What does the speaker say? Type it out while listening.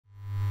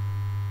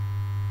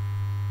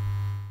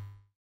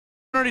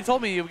already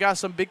told me you've got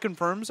some big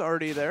confirms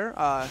already there.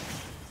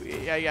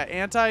 Yeah, you got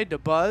Anti,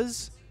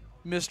 DeBuzz,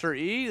 Mr.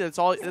 E. That's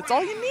all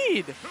you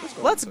need.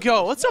 Let's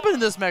go. Let's jump into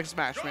this next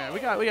match, man. We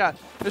got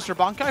Mr.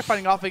 Bankai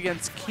fighting off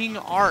against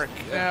KingArc.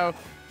 Yeah. Now,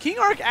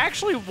 KingArc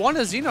actually won a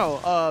Xeno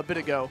a bit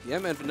ago. Yeah,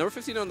 man. For number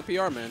 15 on the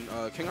PR, man.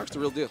 KingArc's the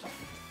real deal.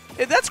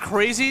 That's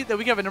crazy that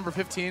we have a number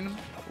 15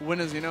 win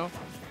a Xeno.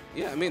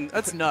 Yeah, I mean,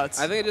 That's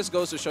nuts. I think it just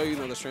goes to show you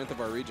know the strength of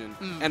our region.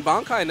 And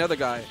Bankai, another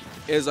guy,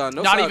 is no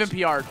Not slouch. even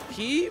PR'd.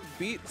 He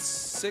beat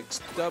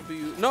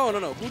 6W. No.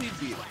 Who did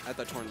he beat at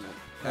that tournament?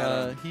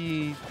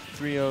 He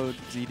 3-0'd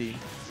ZD.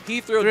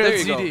 He 3-0'd ZD, there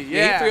you go.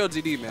 yeah. He 3-0'd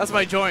ZD, man. That's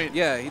my joint.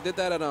 Yeah, he did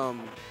that at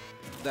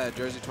that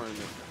Jersey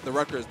tournament, the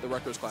Rutgers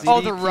class.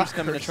 Oh, ZD the keeps Rutgers.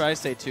 coming to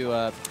Tri-State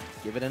to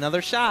give it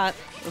another shot.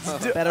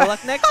 Better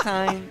luck next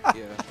time.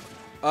 Yeah.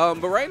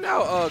 But right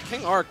now,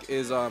 KingArc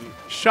is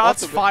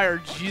Shots off to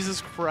fired.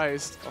 Jesus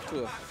Christ. off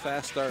to a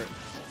fast start.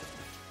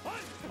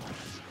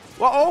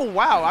 Well, oh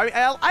wow! I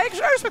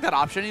actually respect that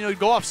option. You know,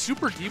 go off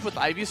super deep with the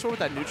Ivysaur with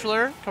that neutral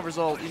air, covers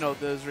all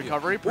his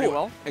recovery pretty Ooh,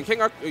 well. And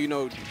KingArc,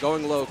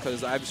 going low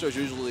because Ivysaur is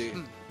usually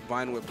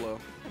Vine Whip low.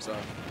 So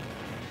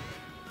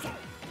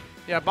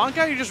Yeah,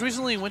 Bankai, you just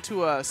recently went to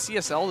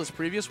CSL this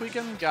previous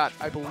weekend. Got,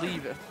 I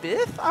believe,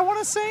 5th. I want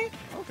to say.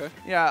 okay.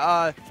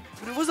 Yeah,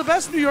 it was the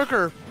best New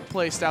Yorker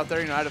placed out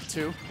there, out of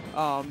 2.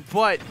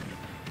 But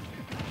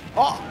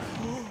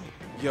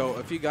Yo,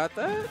 if you got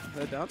that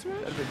down smash,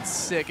 that'd have been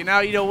sick. And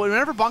now,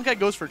 whenever Bankai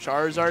goes for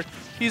Charizard,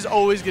 he's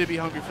always going to be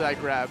hungry for that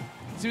grab.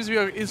 Seems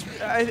to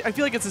be I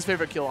feel like it's his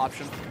favorite kill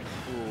option.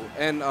 Ooh.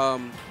 And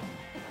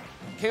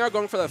KingArc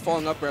going for that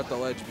falling up at the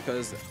ledge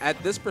because at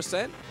this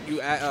percent, you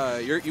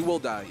will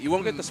die. You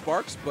won't get the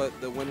sparks, but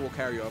the wind will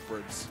carry you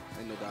upwards,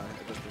 and you'll die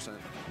at this percent.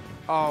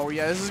 Oh,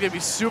 yeah, this is going to be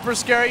super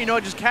scary. You know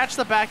what? Just catch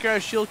the back air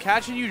shield,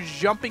 catching you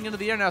jumping into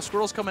the air. Now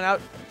Squirtle's coming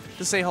out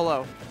to say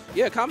hello.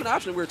 Yeah, common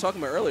option we were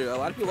talking about earlier. A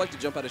lot of people like to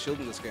jump out of shield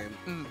in this game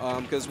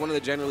because one of the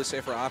generally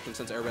safer options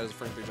since everybody has a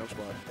frame 3 jump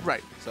spot.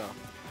 Right. So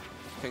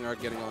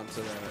KingArc getting on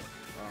to that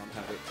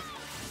habit.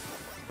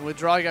 And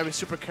withdraw, you got to be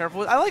super careful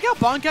with. I like how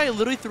Bankai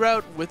literally threw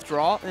out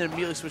withdraw and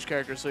immediately switched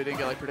characters so he didn't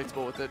get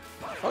predictable with it.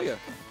 Oh, yeah.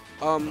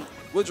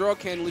 Withdraw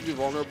can leave you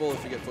vulnerable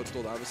if you get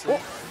footstooled, obviously.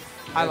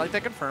 I like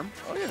that confirm.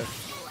 Oh, yeah.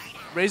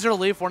 Razor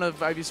Leaf, one of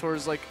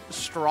Ivysaur's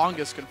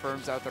strongest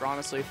confirms out there,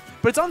 honestly.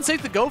 But it's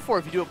unsafe to go for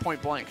if you do it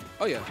point blank.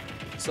 Oh, yeah.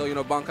 So,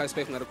 Bankai's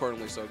spacing that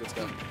accordingly, so good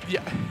stuff.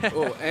 Yeah.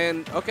 Oh,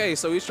 and, okay,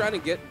 so he's trying to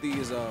get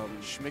these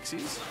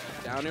Schmixies.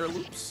 down air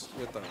loops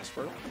with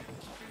Squirtle.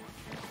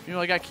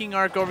 I got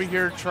KingArc over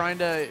here trying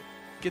to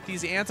get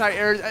these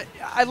anti-airs.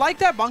 I like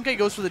that Bankai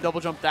goes for the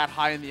double jump that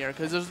high in the air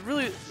because there's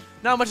really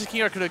not much that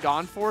KingArc could have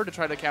gone for to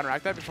try to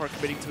counteract that before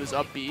committing to his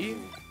up B.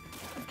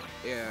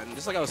 Yeah, and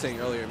just like I was saying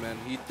earlier, man,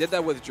 he did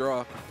that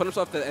withdraw, put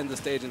himself at the end of the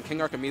stage, and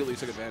KingArc immediately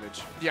took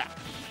advantage. Yeah.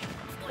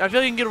 I feel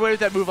like you can get away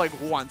with that move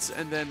once,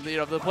 and then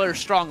if the player's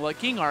strong like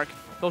KingArc,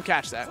 they'll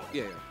catch that.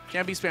 Yeah, yeah.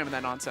 Can't be spamming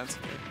that nonsense.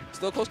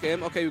 Still a close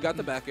game. Okay, we got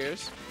the back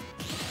airs.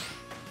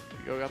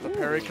 We got the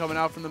parry coming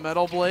out from the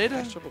Metal Blade.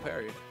 Nice triple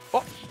parry.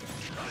 Oh.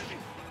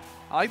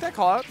 I like that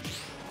call out.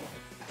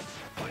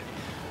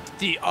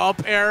 The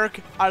up air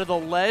out of the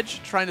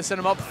ledge, trying to send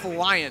him up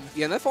flying.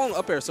 Yeah, and that falling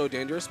up air is so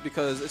dangerous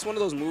because it's one of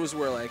those moves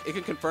where it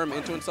can confirm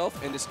into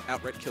itself and just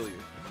outright kill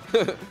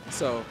you.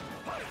 So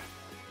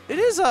it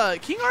is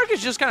KingArc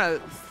is just kind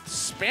of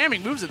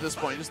spamming moves at this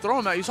point. Just throw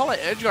him out. You saw that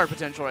edge guard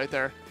potential right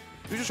there.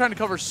 He was just trying to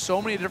cover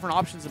so many different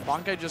options, and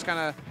Bankai just kind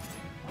of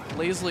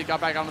lazily got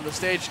back onto the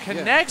stage.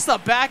 Connects the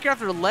back air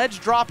after the ledge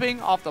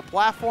dropping off the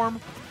platform.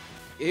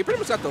 Yeah, he pretty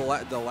much got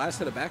the last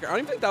hit of back air. I don't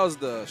even think that was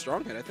the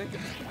strong hit. I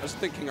just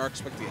think KingArc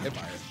expected to get hit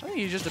by it. I think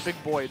he's just a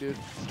big boy, dude.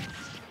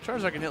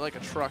 Charizard can hit like a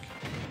truck.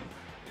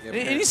 Yeah,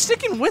 and he's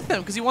sticking with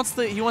him because he wants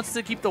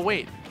to keep the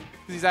weight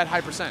because he's at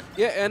high percent.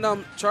 Yeah, and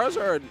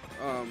Charizard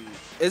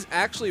is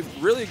actually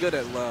really good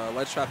at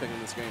ledge trapping in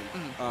this game.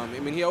 I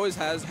mean, he always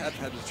has had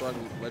a strong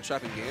ledge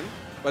trapping game,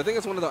 but I think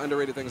it's one of the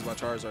underrated things about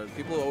Charizard.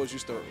 People always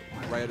used to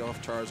write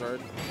off Charizard,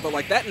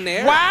 but that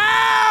nair.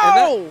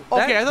 Wow!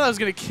 Okay, I thought I was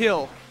gonna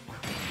kill.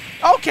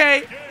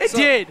 Okay, it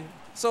did.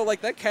 So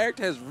that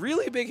character has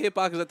really big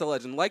hitboxes at the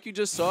ledge, and like you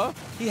just saw,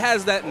 he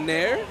has that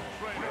nair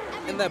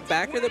and that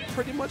backer that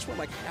pretty much went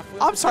halfway.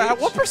 I'm sorry,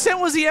 what percent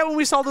was he at when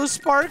we saw those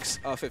sparks?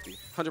 50,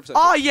 100%.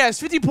 Oh yes,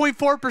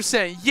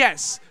 50.4%.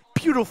 Yes,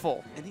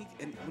 beautiful.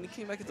 And when he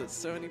came back, it's at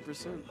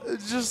 70%.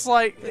 It's just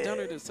like the down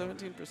air did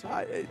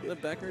 17%. The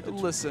backer did.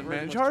 Listen,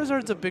 man,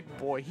 Charizard's a big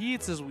boy. He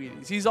eats his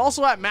Wheaties. He's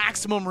also at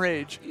maximum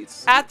rage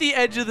Eats, at the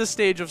edge of the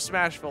stage of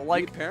Smashville.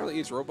 he apparently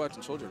eats robots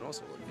and children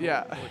also.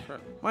 Yeah. Holy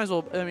crap. Might as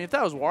well. I mean, if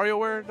that was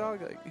WarioWare, dog,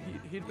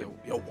 he'd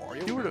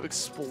WarioWare. he would have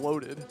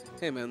exploded.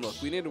 Hey man,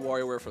 look, we need a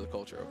WarioWare for the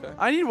culture, okay?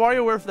 I need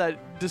WarioWare for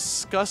that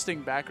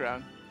disgusting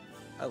background.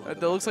 I love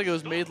That looks like it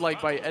was made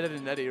by Ed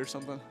and Eddie or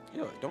something.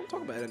 Yo, don't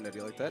talk about Ed and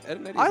Eddie like that. Ed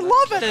and Eddie. I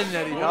love Ed and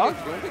Eddie, dog.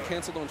 You want to get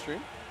canceled on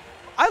stream?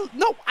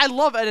 No, I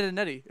love Ed and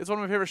Eddie. It's one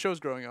of my favorite shows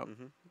growing up.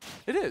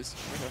 It is.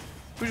 Okay.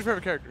 Who's your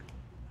favorite character?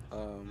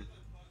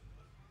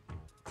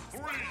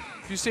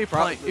 If you say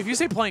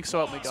plank, so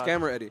help me God.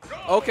 Scammer Eddie.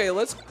 Okay,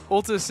 let's.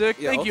 Ult is sick.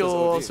 Yeah, Thank you,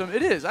 ult is OD. Awesome.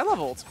 It is. I love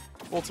ult.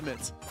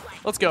 Ultimates.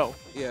 Let's go.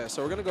 Yeah,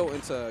 so we're gonna go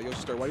into Yoshi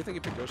Star. Why do you think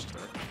you picked Yoshi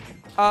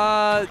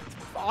Star?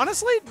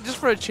 Honestly, just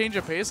for a change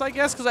of pace, I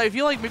guess, because I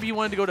feel like maybe you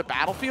wanted to go to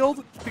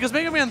Battlefield because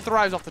Mega Man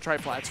thrives off the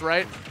tri-flats,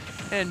 right?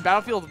 And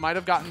Battlefield might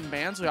have gotten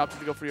banned, so we opted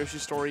to go for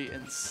Yoshi's Story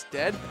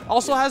instead.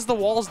 Also has the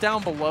walls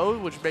down below,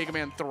 which Mega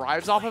Man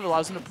thrives off of. It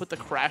allows him to put the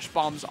crash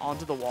bombs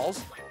onto the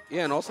walls.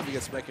 Yeah, and also if you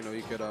get spec, you know,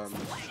 you could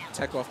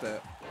tech off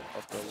the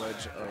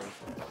ledge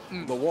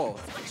of the wall.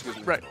 Excuse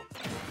me. Right.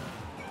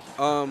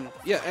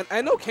 Yeah, and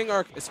I know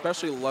KingArc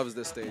especially loves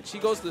this stage. He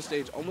goes to the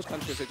stage, almost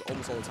comes to the stage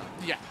almost all the time.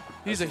 Yeah,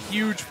 he's a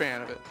huge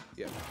fan of it.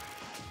 Yeah.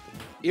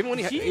 Even when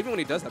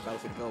he does that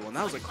Battlefield available, and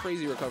that was a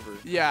crazy recovery.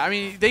 Yeah, I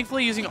mean,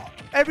 thankfully using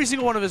every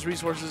single one of his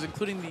resources,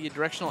 including the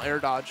directional air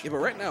dodge. Yeah, but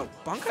right now,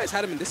 Bankai's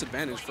had him in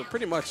disadvantage for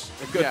pretty much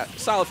a good,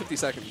 solid 50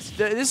 seconds.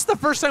 This is the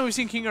first time we've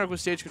seen KingArc with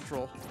stage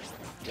control.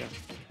 Yeah.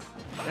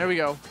 There we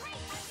go.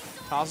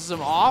 Tosses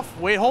him off.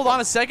 Wait, hold on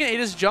a second.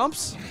 Ada's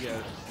jumps. Yeah.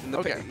 And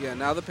Okay. Yeah,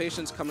 now the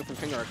patience coming from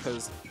KingArc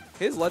because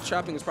his ledge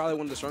trapping is probably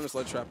one of the strongest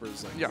ledge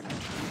trappers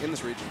in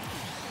this region.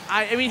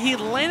 I mean, he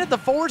landed the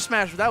forward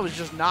smash, but that was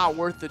just not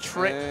worth the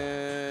trick.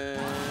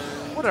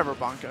 Whatever,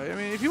 Bankai. I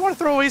mean, if you want to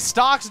throw away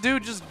stocks,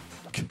 dude, just...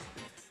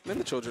 Men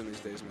the children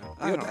these days, man.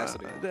 I The don't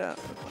audacity. know.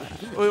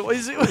 Yeah. Wait,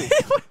 is it...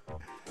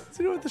 What's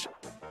he doing with the...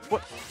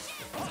 What?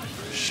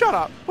 Shut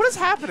up. What is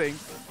happening?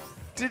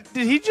 Did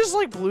he just,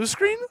 like, blue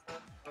screen?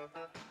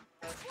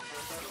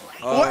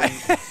 What?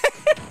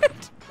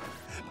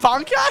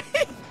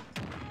 Bankai?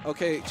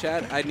 Okay,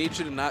 Chad, I need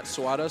you to not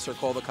swat us or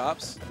call the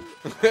cops.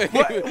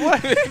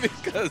 What?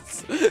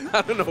 Because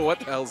I don't know what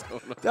the hell's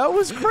going on. That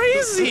was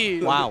crazy.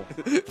 Wow.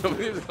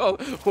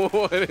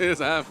 What is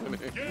happening?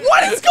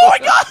 What is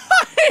going on?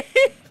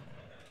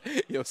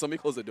 Yo, somebody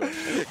close the door.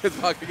 Because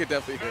Bankai can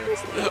definitely hear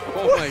us.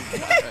 Oh my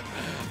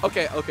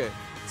god. Okay.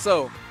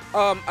 So,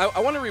 I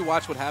want to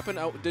rewatch what happened.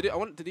 Did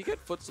he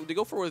get footstool? Did he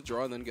go for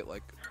withdraw and then get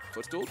like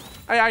footstooled?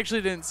 I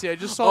actually didn't see. I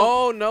just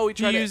saw. Oh no,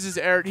 he used his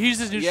air. He used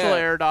his neutral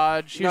air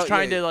dodge. He was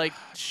trying yeah. to like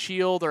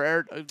shield or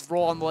air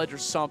roll on the ledge or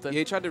something. Yeah,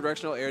 he tried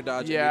directional air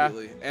dodge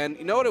immediately. And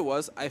you know what it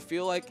was? I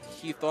feel like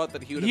he thought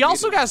that he would. He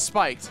also got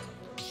spiked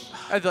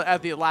at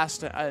the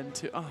last end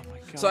too. Oh my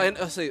god. So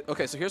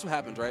okay, so here's what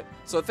happens, right?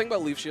 So the thing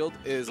about Leaf Shield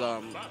is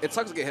it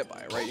sucks to get hit by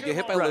it, right? You get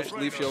hit by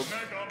Leaf Shield,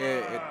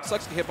 it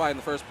sucks to get hit by it in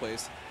the first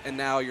place, and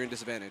now you're in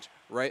disadvantage,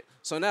 right?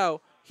 So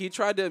now he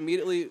tried to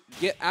immediately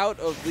get out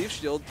of Leaf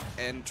Shield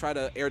and try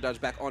to air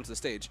dodge back onto the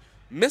stage.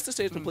 Missed the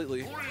stage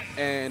completely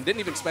and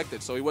didn't even expect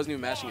it, so he wasn't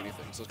even mashing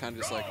anything. So it's kind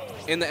of just like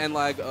in the end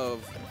lag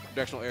of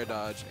directional air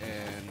dodge,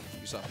 and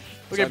you saw.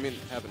 Okay. So, I mean, it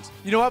happens.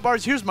 You know what,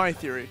 Bars? Here's my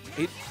theory.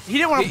 He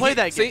didn't want to play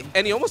that game. See,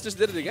 and he almost just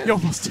did it again. He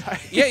almost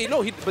died. Yeah, you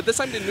know, but this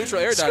time he did neutral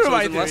air dodge, so it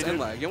was in less end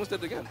lag. He almost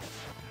did it again.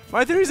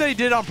 My theory is that he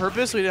did it on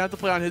purpose, so he didn't have to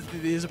play on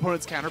his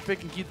opponent's counter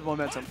pick and keep the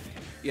momentum.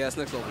 Yeah, it's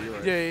next level. You're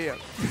right. Yeah.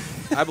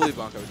 I believe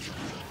Bankai.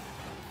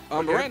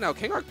 But right now,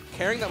 KingArc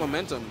carrying that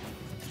momentum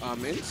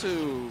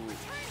into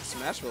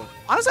Smashville.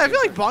 Honestly, I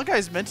feel like Bankai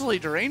is mentally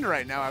drained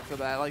right now after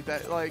that. Like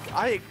that. Like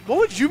what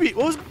would you be?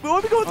 What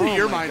would be going through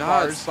your mind,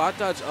 Bars? Spot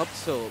dodge up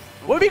tilt.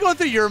 What would be going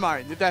through your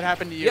mind if that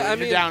happened to you? Yeah, I and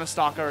mean, you're down a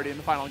stock already in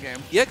the final game.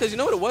 Yeah, because you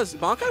know what it was?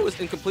 Bankai was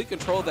in complete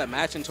control of that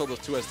match until those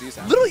two SDs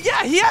happened. Literally,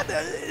 yeah, he had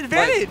the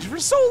advantage for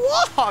so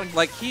long.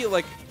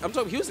 I'm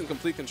talking, he was in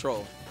complete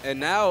control. And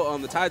now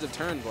the tides have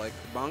turned. Like,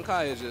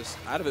 Bankai is just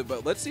out of it.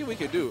 But let's see what we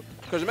can do.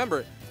 Because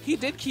remember, he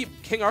did keep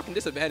KingArc in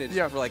disadvantage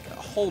for like a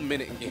whole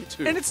minute in game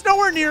 2. And it's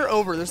nowhere near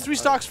over. There's 3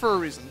 stocks for a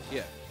reason.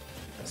 Yeah.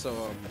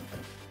 So,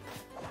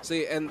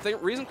 see, and the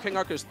reason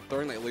KingArc is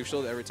throwing that Leaf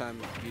Shield every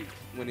time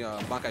when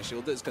Bankai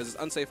shields it is because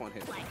it's unsafe on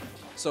hit.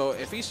 So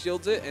if he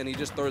shields it and he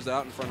just throws it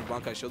out in front of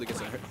Bankai shield, he gets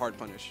a hard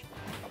punish.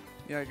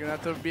 Yeah, you're going to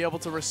have to be able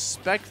to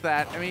respect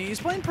that. I mean, he's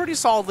playing pretty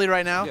solidly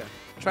right now. Yeah.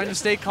 Trying to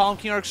stay calm.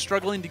 KingArc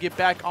struggling to get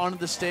back onto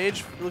the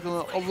stage. Looking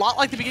a lot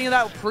like the beginning of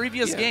that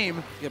previous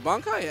game. Yeah,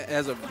 Bankai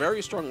has a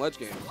very strong ledge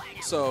game.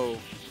 So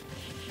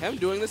him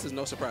doing this is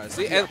no surprise.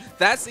 See, and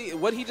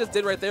what he just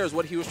did right there is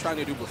what he was trying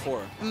to do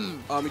before.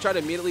 He tried to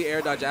immediately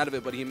air dodge out of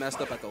it, but he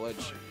messed up at the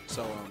ledge.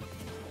 So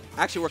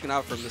actually working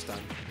out for him this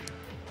time.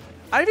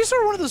 Ivy's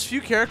sort of one of those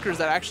few characters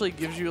that actually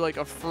gives you like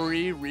a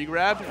free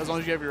regrab as long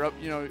as you have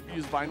your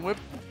use Vine Whip.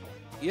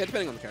 Yeah,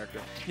 depending on the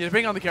character. Yeah,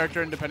 depending on the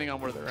character and depending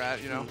on where they're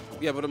at, Yeah,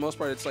 but for the most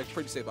part, it's like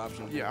pretty safe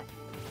option. Yeah.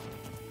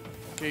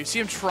 Okay, you see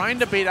him trying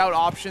to bait out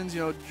options,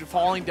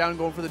 falling down,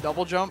 going for the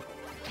double jump.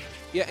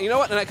 Yeah, you know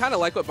what? And I kind of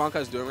like what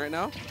Bankai's doing right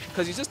now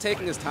because he's just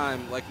taking his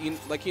time. Like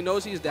he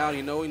knows he's down.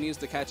 He needs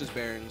to catch his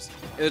bearings.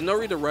 There's no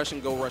need to rush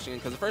and go rushing in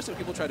because the first thing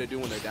people try to do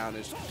when they're down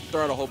is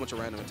throw out a whole bunch of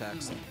random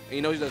attacks. And he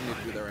knows he doesn't need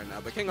to do that right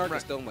now. But KingArc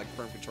is still in like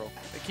firm control.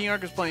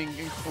 KingArc is playing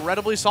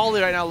incredibly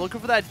solidly right now.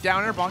 Looking for that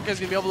down air. Bankai's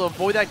gonna be able to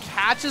avoid that.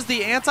 Catches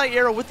the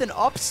anti-air with an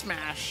up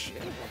smash.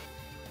 Yeah.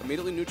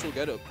 Immediately neutral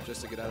get up just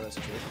to get out of that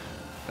situation.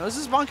 Now this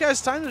is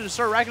Bankai's time to just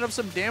start racking up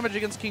some damage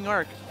against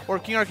KingArc. Or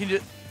KingArc can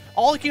just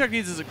all KingArc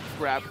needs is a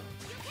grab.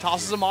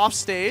 Tosses him off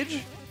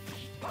stage.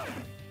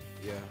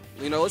 Yeah.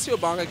 You know, let's see what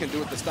Bankai can do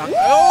with the stock.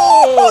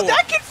 Oh,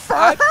 that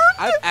confirmed?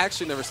 I've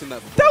actually never seen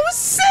that before. That was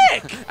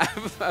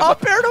sick!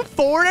 Up air to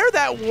forward air,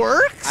 that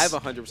works? I've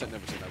 100% never seen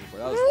that before.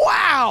 That was,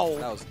 wow!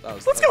 That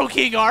was Let's go,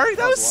 KingArc.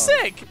 That was wild.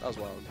 sick. That was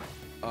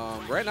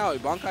wild. Right now,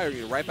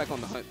 Bankai are right back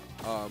on the hunt.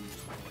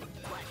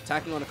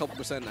 Attacking on a couple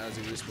percent as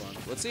he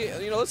respawns. Let's see.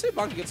 You know, let's see if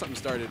Bankai gets something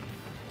started.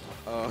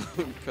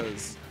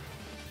 Because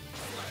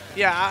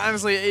yeah,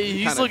 honestly,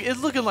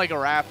 it's looking like a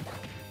wrap.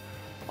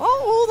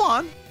 Oh, hold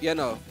on. yeah,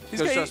 no.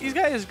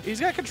 He's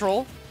got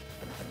control.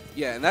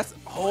 Yeah, and that's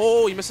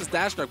he missed his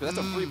dash grab, but that's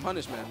a free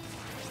punish, man.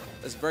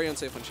 That's very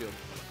unsafe on shield.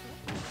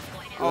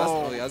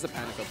 That's a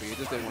panic up. He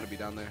just didn't want to be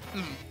down there.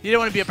 He didn't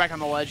want to be back on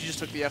the ledge. He just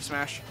took the F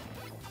smash.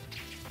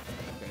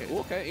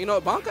 Okay. You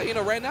know, Bankai, you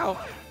know, right now,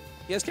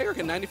 he has KingArc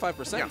at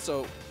 95%, Yeah.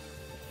 so...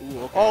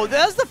 Ooh, okay. Oh,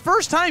 that's the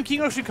first time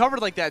KingArc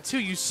recovered like that, too.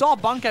 You saw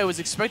Bankai was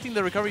expecting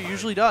the recovery he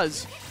usually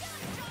does.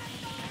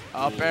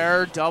 Up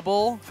air,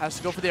 double. Has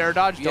to go for the air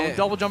dodge. Yeah. Don't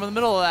double jump in the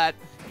middle of that.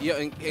 Yeah,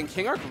 and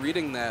KingArc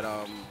reading that,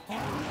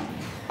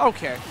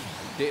 Okay.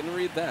 didn't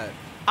read that.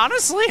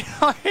 Honestly,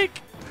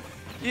 like,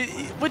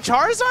 with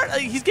Charizard,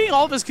 he's getting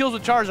all of his kills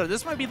with Charizard.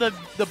 This might be the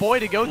boy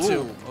to go to.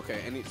 Ooh,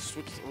 okay, and he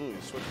switched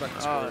back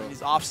to Squirtle.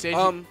 He's off stage.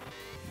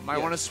 Might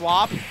yeah. want to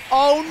swap.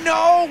 Oh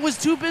no! Was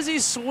too busy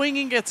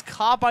swinging. Gets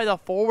caught by the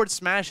forward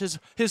smash.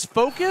 His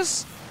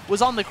focus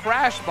was on the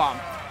crash bomb.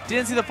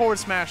 Didn't see the forward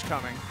smash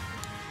coming.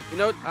 You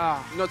know,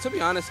 to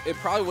be honest, it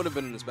probably would have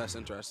been in his best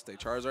interest to take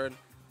Charizard.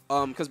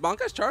 Because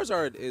Bankai's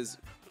Charizard is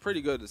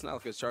pretty good. It's not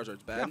like his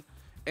Charizard's bad. Yeah.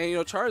 And, you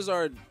know,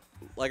 Charizard,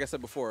 like I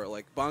said before,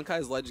 like,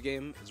 Bankai's ledge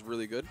game is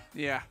really good.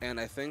 Yeah. And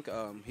I think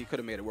he could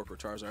have made it work with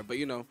Charizard. But,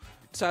 you know,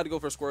 decided to go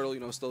for Squirtle. You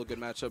know, still a good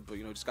matchup. But,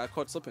 you know, just got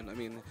caught slipping. I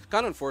mean,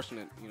 kind of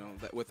unfortunate, you know,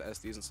 that with the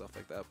SDs and stuff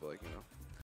like that. But, like, you know.